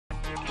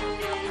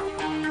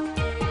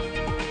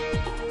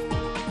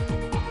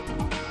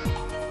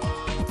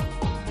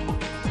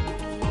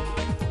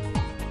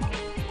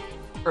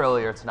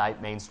Earlier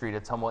tonight, Main Street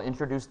Ottumwa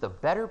introduced the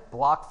Better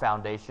Block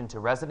Foundation to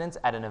residents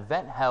at an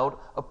event held,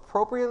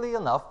 appropriately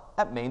enough,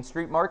 at Main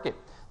Street Market.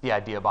 The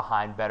idea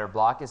behind Better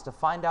Block is to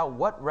find out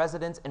what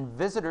residents and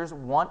visitors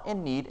want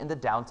and need in the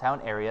downtown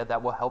area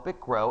that will help it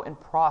grow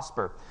and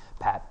prosper.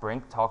 Pat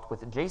Brink talked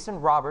with Jason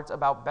Roberts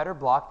about Better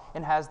Block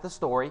and has the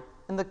story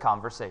in the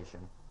conversation.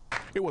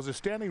 It was a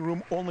standing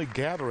room only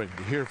gathering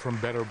to hear from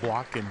Better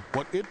Block and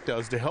what it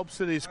does to help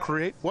cities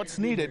create what's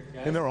needed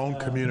in their own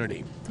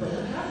community.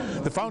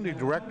 The founding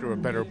director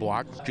of Better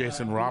Block,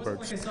 Jason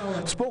Roberts,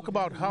 spoke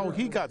about how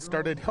he got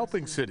started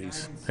helping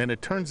cities, and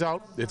it turns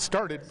out it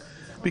started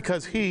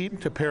because he,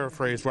 to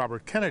paraphrase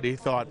Robert Kennedy,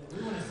 thought,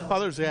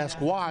 others ask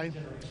why,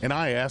 and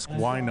I ask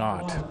why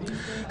not.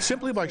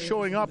 Simply by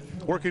showing up,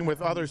 working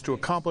with others to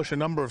accomplish a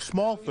number of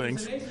small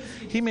things,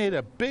 he made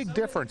a big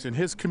difference in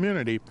his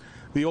community,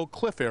 the Oak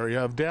Cliff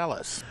area of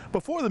Dallas.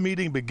 Before the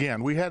meeting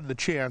began, we had the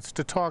chance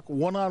to talk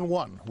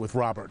one-on-one with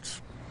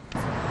Roberts.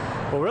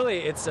 Well, really,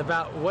 it's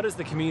about what does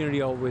the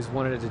community always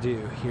wanted to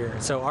do here.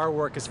 So our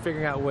work is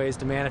figuring out ways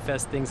to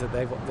manifest things that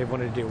they've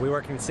wanted to do. We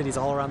work in cities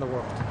all around the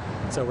world,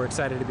 so we're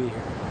excited to be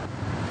here.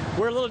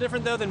 We're a little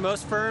different, though, than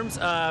most firms.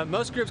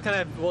 Most groups kind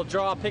of will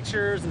draw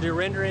pictures and do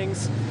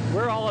renderings.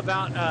 We're all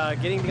about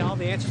getting all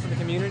the answers from the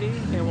community,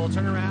 and we'll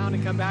turn around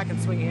and come back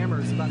and swing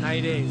hammers about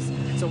 90 days.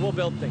 So we'll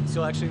build things.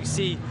 You'll actually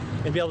see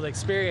and be able to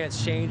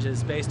experience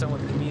changes based on what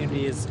the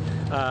community's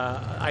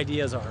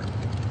ideas are.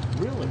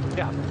 Really?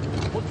 Yeah.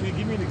 What, can you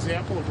give me an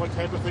example of what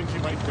type of things you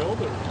might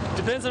build? Or?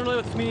 Depends on really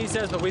what the community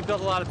says, but we've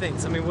built a lot of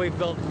things. I mean, we've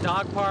built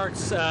dog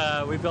parks,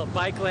 we've built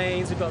bike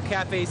lanes, we've built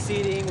cafe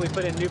seating, we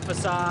put in new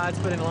facades,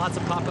 put in lots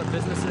of pop-up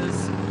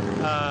businesses,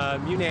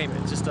 you name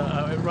it. Just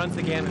it runs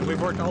the gamut.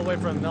 We've worked all the way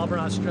from Melbourne,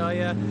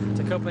 Australia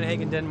to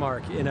Copenhagen,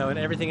 Denmark, you know, and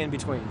everything in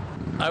between.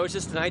 I was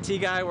just an IT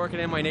guy working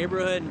in my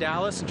neighborhood in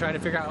Dallas and trying to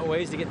figure out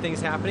ways to get things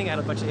happening. I had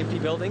a bunch of empty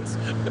buildings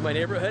in my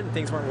neighborhood and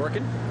things weren't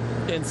working.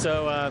 And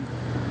so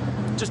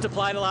just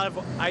applied a lot of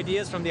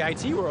ideas from the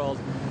IT world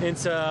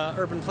into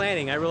urban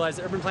planning. I realized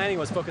that urban planning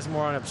was focused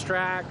more on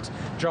abstract,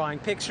 drawing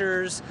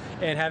pictures,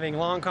 and having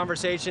long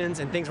conversations,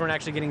 and things weren't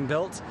actually getting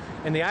built.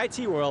 In the IT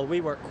world,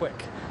 we work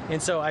quick,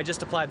 and so I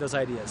just applied those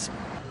ideas.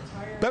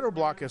 Better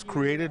Block has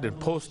created and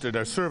posted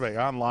a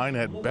survey online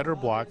at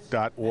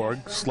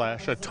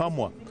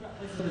betterblock.org/Ottumwa.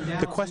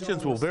 The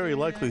questions will very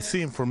likely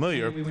seem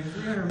familiar,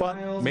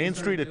 but Main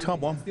Street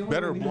Ottumwa,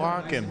 Better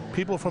Block, and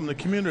people from the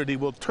community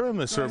will turn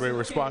the survey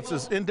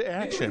responses into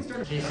action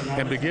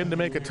and begin to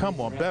make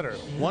Ottumwa better,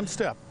 one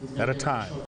step at a time.